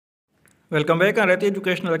Welcome back on Reti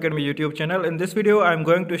Educational Academy YouTube channel. In this video, I am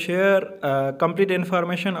going to share complete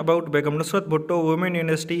information about Begum Nusrat Bhutto Women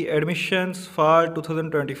University admissions fall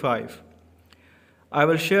 2025. I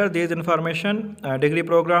will share these information, degree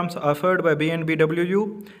programs offered by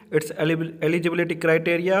BNBWU, its eligibility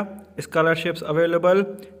criteria, scholarships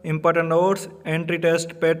available, important notes, entry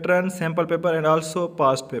test patterns, sample paper and also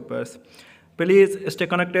past papers. Please stay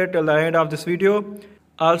connected till the end of this video.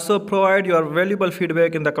 Also provide your valuable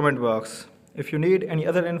feedback in the comment box. If you need any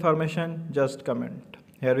other information, just comment.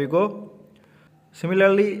 Here we go.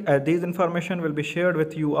 Similarly, these information will be shared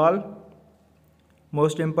with you all.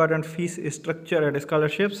 Most important fees structure and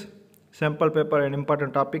scholarships, sample paper and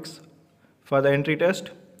important topics for the entry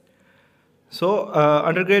test. So,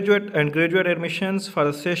 undergraduate and graduate admissions for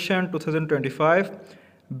the session 2025.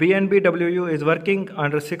 BNBWU is working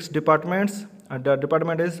under 6 departments. The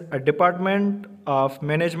department is a Department of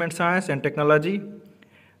Management Science and Technology,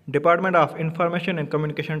 Department of Information and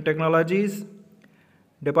Communication Technologies,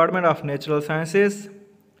 Department of Natural Sciences,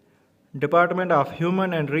 Department of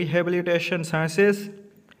Human and Rehabilitation Sciences,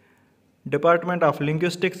 Department of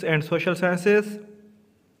Linguistics and Social Sciences,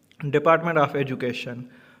 Department of Education.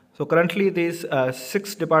 So currently these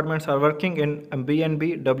 6 departments are working in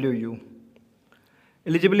BNBWU.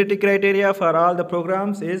 Eligibility criteria for all the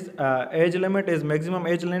programs is age limit is maximum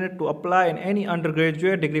age limit to apply in any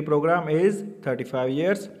undergraduate degree program is 35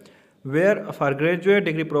 years, where for graduate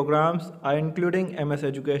degree programs including MS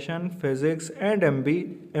Education, Physics and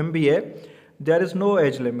MBA, there is no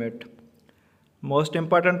age limit. Most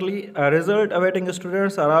importantly, result awaiting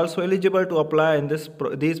students are also eligible to apply in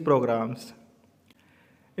these programs.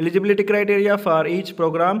 Eligibility criteria for each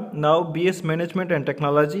program. Now BS Management and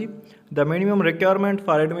Technology. The minimum requirement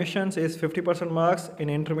for admissions is 50% marks in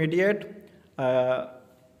intermediate,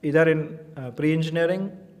 either in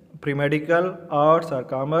pre-engineering, pre-medical, arts or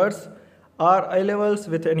commerce, or A-levels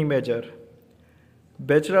with any major.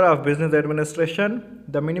 Bachelor of Business Administration.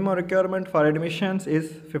 The minimum requirement for admissions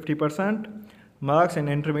is 50% marks in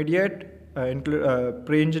intermediate,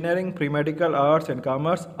 pre-engineering, pre-medical, arts and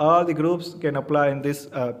commerce. All the groups can apply in these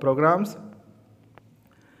programs.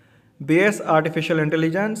 BS Artificial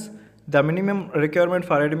Intelligence. The minimum requirement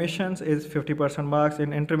for admissions is 50% marks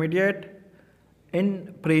in intermediate,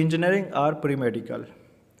 in pre-engineering or pre-medical.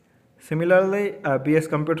 Similarly, BS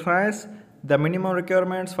Computer Science. The minimum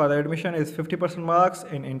requirements for the admission is 50% marks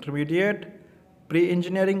in intermediate,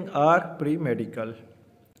 pre-engineering or pre-medical.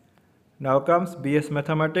 Now comes BS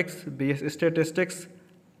Mathematics, BS Statistics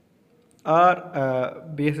or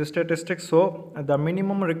BS Statistics. So the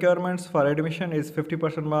minimum requirements for admission is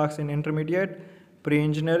 50% marks in intermediate,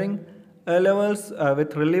 pre-engineering, A-levels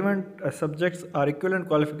with relevant subjects or equivalent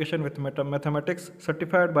qualification with mathematics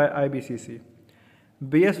certified by IBCC.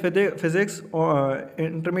 BS Physics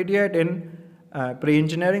intermediate in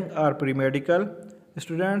pre-engineering or pre-medical,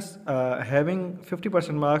 students having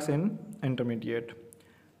 50% marks in intermediate.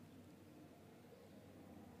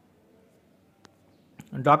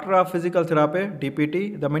 Doctor of Physical Therapy,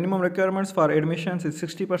 DPT. The minimum requirements for admissions is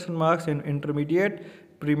 60% marks in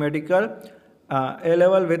intermediate, pre-medical,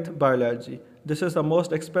 A-level with biology. This is the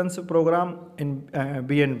most expensive program in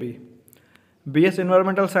BNB. BS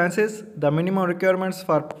Environmental Sciences. The minimum requirements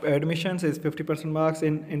for admissions is 50% marks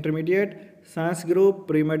in intermediate, science group,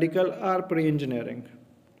 pre-medical or pre-engineering.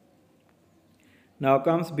 Now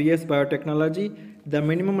comes BS Biotechnology. The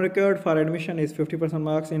minimum required for admission is 50%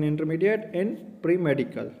 marks in intermediate, in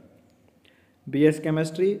pre-medical. BS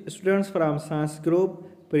Chemistry. Students from science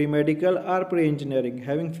group, pre-medical or pre-engineering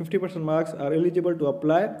having 50% marks are eligible to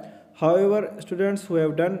apply. However, students who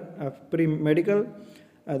have done pre-medical,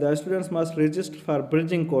 the students must register for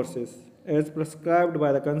bridging courses as prescribed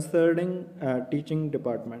by the concerning teaching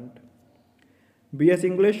department. BS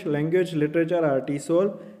English, Language, Literature or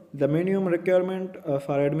TESOL. The minimum requirement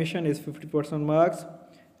for admission is 50% marks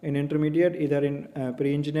in intermediate, either in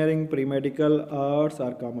pre-engineering, pre-medical, arts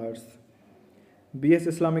or commerce. BS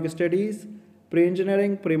Islamic Studies.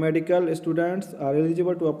 Pre-engineering, pre-medical students are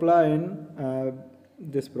eligible to apply in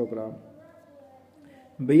this program.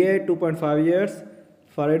 BA 2.5 years.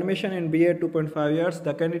 For admission in BA 2.5 years,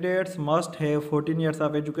 the candidates must have 14 years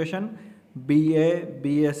of education, BA,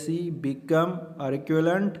 BSc, Begum or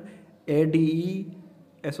equivalent, ADE,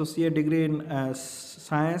 associate degree in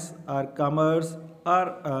science or commerce or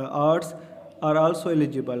arts are also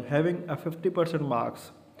eligible, having a 50%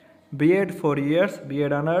 marks. B.Ed 4 years,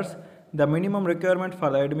 B.Ed honors. The minimum requirement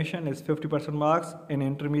for the admission is 50% marks in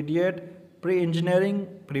intermediate, pre-engineering,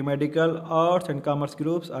 pre-medical, arts and commerce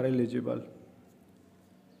groups are eligible.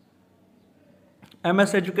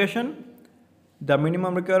 MS Education. The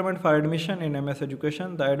minimum requirement for admission in MS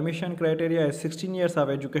education, the admission criteria is 16 years of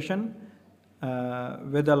education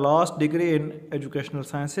with a last degree in educational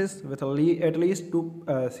sciences with at least 2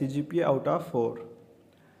 CGPA out of 4.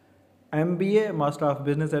 MBA, Master of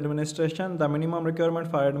Business Administration, the minimum requirement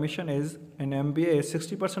for admission is in MBA is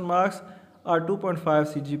 60% marks or 2.5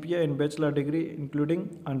 CGPA in bachelor degree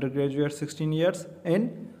including undergraduate 16 years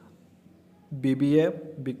in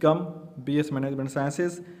BBA, Begum, BS Management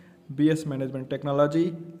Sciences, BS Management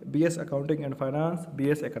Technology, BS Accounting and Finance,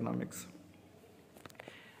 BS Economics.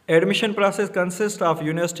 Admission process consists of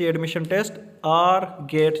university admission test or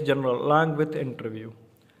GATE general along with interview.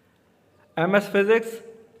 MS Physics,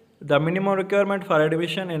 the minimum requirement for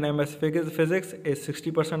admission in MS Physics is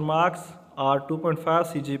 60% marks or 2.5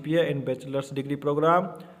 CGPA in bachelor's degree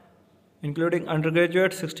program including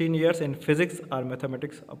undergraduate 16 years in physics or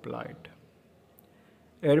mathematics applied.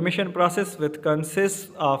 Admission process with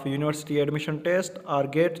consists of university admission test or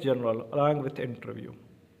GATE general along with interview.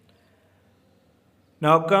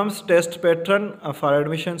 Now comes test pattern for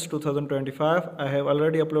admissions 2025. I have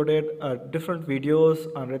already uploaded different videos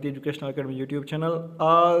on Reti Educational Academy YouTube channel.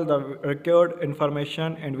 All the required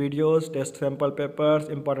information and videos, test sample papers,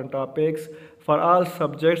 important topics for all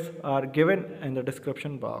subjects are given in the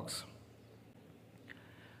description box.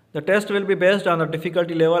 The test will be based on the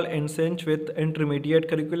difficulty level in sync with intermediate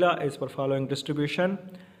curricula as per following distribution.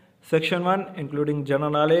 Section 1 including general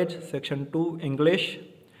knowledge, Section 2 English,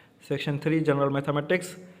 Section 3 general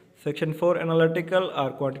mathematics, Section 4 analytical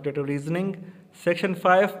or quantitative reasoning, Section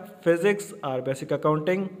 5 physics or basic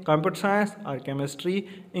accounting, computer science or chemistry,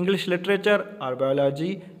 English literature or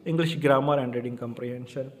biology, English grammar and reading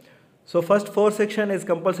comprehension. So first 4 section is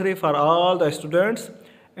compulsory for all the students.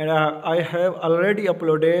 And I have already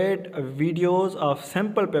uploaded videos of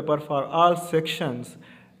sample paper for all sections.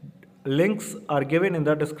 Links are given in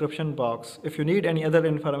the description box. If you need any other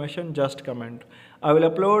information, just comment. I will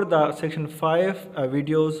upload the section 5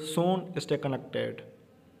 videos soon. Stay connected.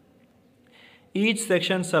 Each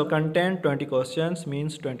section shall contain 20 questions,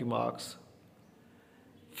 means 20 marks.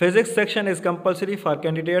 Physics section is compulsory for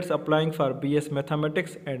candidates applying for BS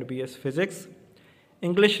Mathematics and BS Physics.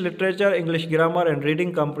 English literature, English grammar and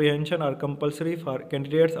reading comprehension are compulsory for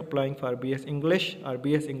candidates applying for BS English or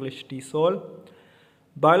BS English TESOL.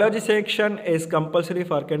 Biology section is compulsory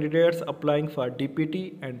for candidates applying for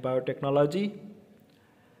DPT and biotechnology.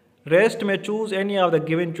 Rest may choose any of the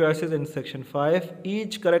given choices in section 5.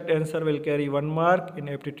 Each correct answer will carry 1 mark in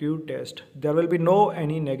aptitude test. There will be no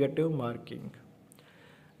any negative marking.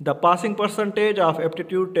 The passing percentage of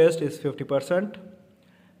aptitude test is 50%.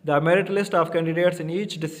 The merit list of candidates in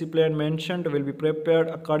each discipline mentioned will be prepared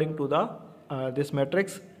according to the this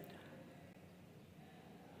matrix.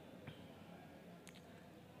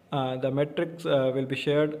 The matrix will be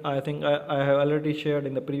shared. I think I have already shared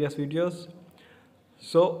in the previous videos.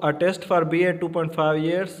 So a test for BA 2.5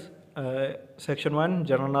 years, Section 1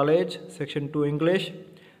 General Knowledge, Section 2 English,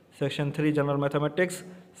 Section 3 General Mathematics,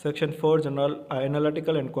 Section 4 General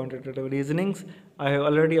Analytical and Quantitative Reasonings. I have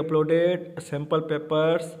already uploaded sample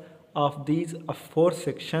papers of these 4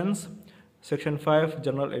 sections. Section 5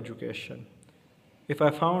 General Education. If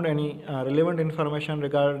I found any relevant information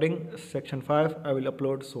regarding Section 5, I will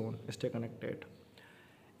upload soon. Stay connected.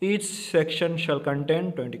 Each section shall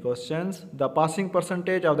contain 20 questions. The passing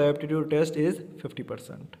percentage of the aptitude test is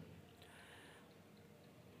 50%.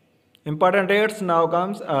 Important dates now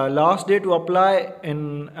comes. Last day to apply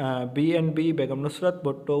in BNB Begum Nusrat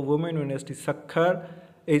Bhutto Women University Sukkur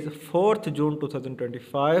is 4th June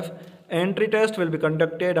 2025. Entry test will be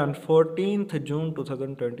conducted on 14th June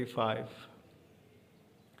 2025.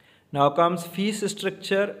 Now comes fees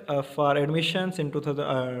structure for admissions in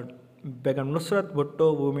Begum Nusrat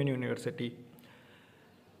Bhutto Women University.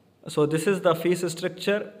 So this is the fees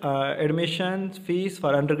structure. Admission fees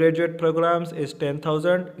for undergraduate programs is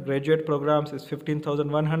 10,000, graduate programs is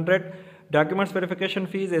 15,100. Documents verification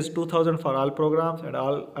fees is 2,000 for all programs and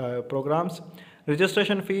all programs.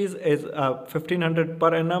 Registration fees is 1,500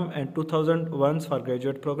 per annum and 2,000 once for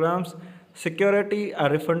graduate programs. Security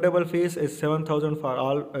refundable fees is 7,000 for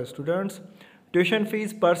all students. Tuition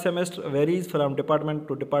fees per semester varies from department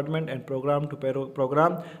to department and program to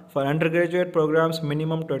program. For undergraduate programs,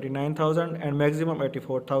 minimum 29,000 and maximum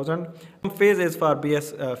 84,000. Fees is for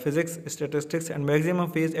BS Physics, Statistics, and maximum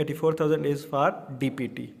fees 84,000 is for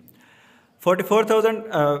DPT. 44,000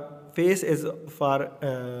 fees is for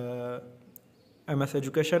MS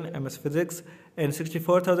Education, MS Physics, and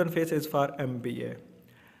 64,000 fees is for MBA.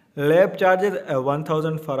 Lab charges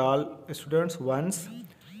 1,000 for all students once.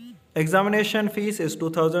 Examination fees is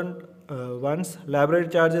 2,000 once. Library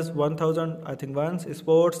charges 1000 I think once.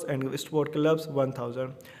 Sports and sport clubs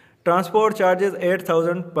 1000. Transport charges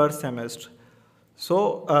 8000 per semester.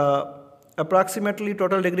 So approximately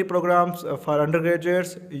total degree programs for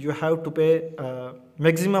undergraduates you have to pay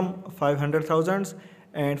maximum 500,000,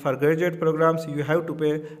 and for graduate programs you have to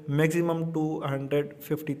pay maximum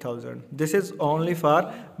 250,000. This is only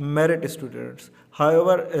for merit students.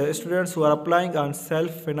 However, students who are applying on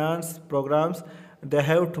self-finance programs, they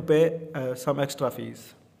have to pay some extra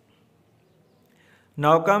fees.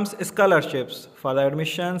 Now comes scholarships for the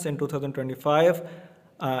admissions in 2025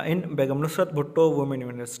 in Begum Nusrat Bhutto Women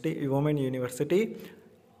University.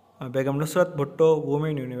 Begum Nusrat Bhutto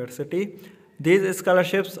Women University. These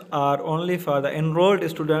scholarships are only for the enrolled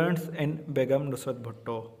students in Begum Nusrat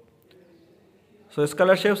Bhutto. So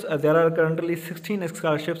scholarships, there are currently 16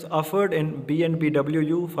 scholarships offered in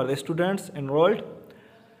BNBWU for the students enrolled.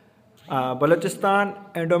 Balochistan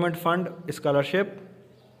Endowment Fund Scholarship,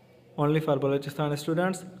 only for Balochistan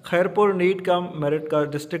students. Khairpur Need Cum Merit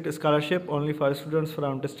District Scholarship, only for students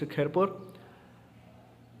from District Khairpur.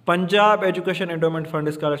 Punjab Education Endowment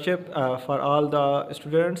Fund Scholarship for all the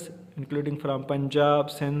students, including from Punjab,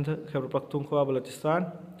 Sindh, Khyber Pakhtunkhwa,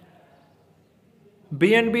 Balochistan.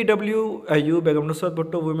 BNBWU Begum Nusrat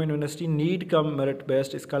Bhutto Women University Need Cum Merit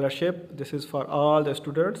Based Scholarship. This is for all the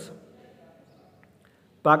students.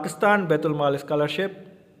 Pakistan Baitul Mal Scholarship.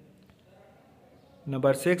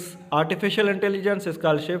 Number 6, Artificial Intelligence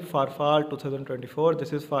Scholarship for Fall 2024.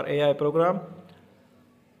 This is for AI program.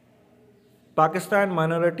 Pakistan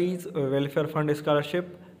Minorities Welfare Fund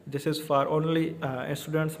Scholarship. This is for only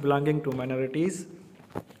students belonging to minorities.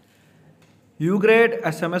 U-Grade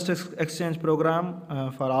a semester exchange program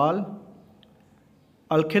for all.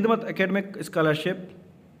 Al-Khidmat Academic Scholarship.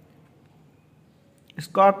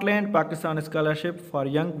 Scotland Pakistan Scholarship for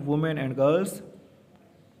young women and girls.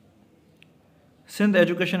 Sindh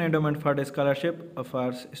Education Endowment Fund Scholarship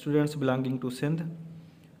for students belonging to Sindh.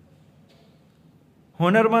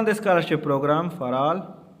 Hunarmand Scholarship Program for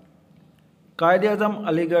all. Quaid-e-Azam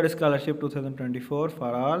Aligarh Scholarship 2024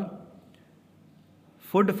 for all.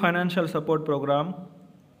 Food Financial Support Program.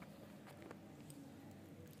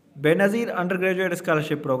 Benazir Undergraduate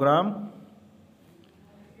Scholarship Program.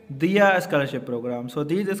 Diya Scholarship Program. So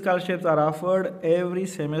these scholarships are offered every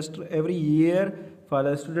semester, every year for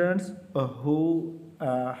the students who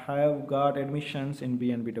have got admissions in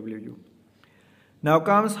BNBWU. Now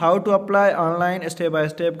comes how to apply online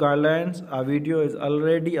step-by-step guidelines. A video is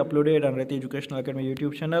already uploaded on Reti Educational Academy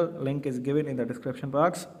YouTube channel. Link is given in the description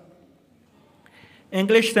box.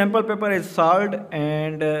 English sample paper is solved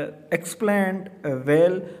and explained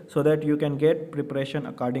well so that you can get preparation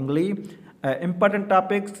accordingly. Important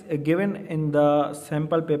topics given in the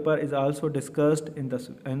sample paper is also discussed in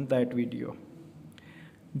that video.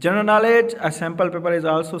 General knowledge, a sample paper is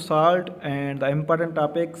also solved and the important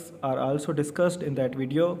topics are also discussed in that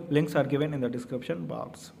video. Links are given in the description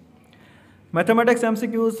box. Mathematics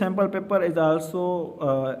MCQs sample paper is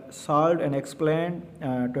also solved and explained,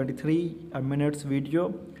 23 minutes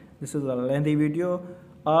video. This is a lengthy video.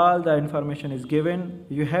 All the information is given.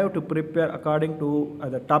 You have to prepare according to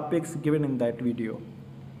the topics given in that video.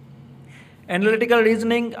 Analytical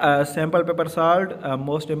reasoning sample paper solved.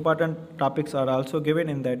 Most important topics are also given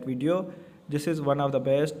in that video. This is one of the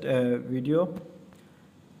best video.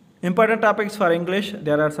 Important topics for English.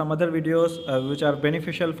 There are some other videos which are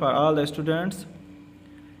beneficial for all the students.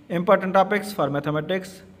 Important topics for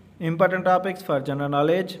mathematics. Important topics for general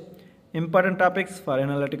knowledge. Important topics for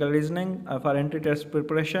analytical reasoning, for entry test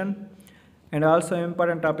preparation, and also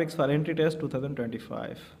important topics for entry test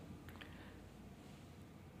 2025.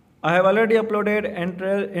 I have already uploaded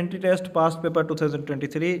entry test past paper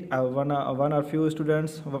 2023.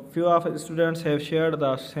 Few of students have shared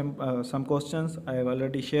some questions I have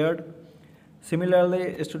already shared.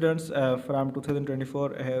 Similarly, students from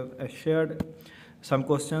 2024 have shared some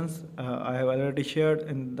questions I have already shared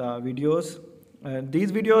in the videos.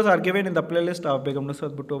 These videos are given in the playlist of Begum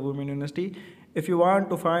Nusrat Bhutto Women University. If you want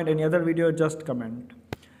to find any other video, just comment.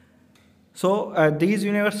 So these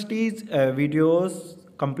universities videos,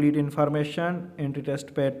 complete information, entry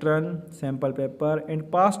test pattern, sample paper,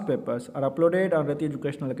 and past papers are uploaded on Reti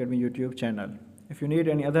Educational Academy YouTube channel. If you need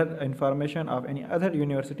any other information of any other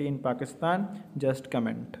university in Pakistan, just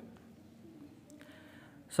comment.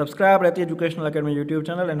 Subscribe Reti Educational Academy YouTube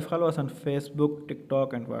channel and follow us on Facebook,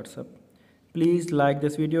 TikTok, and WhatsApp. Please like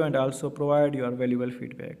this video and also provide your valuable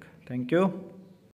feedback. Thank you.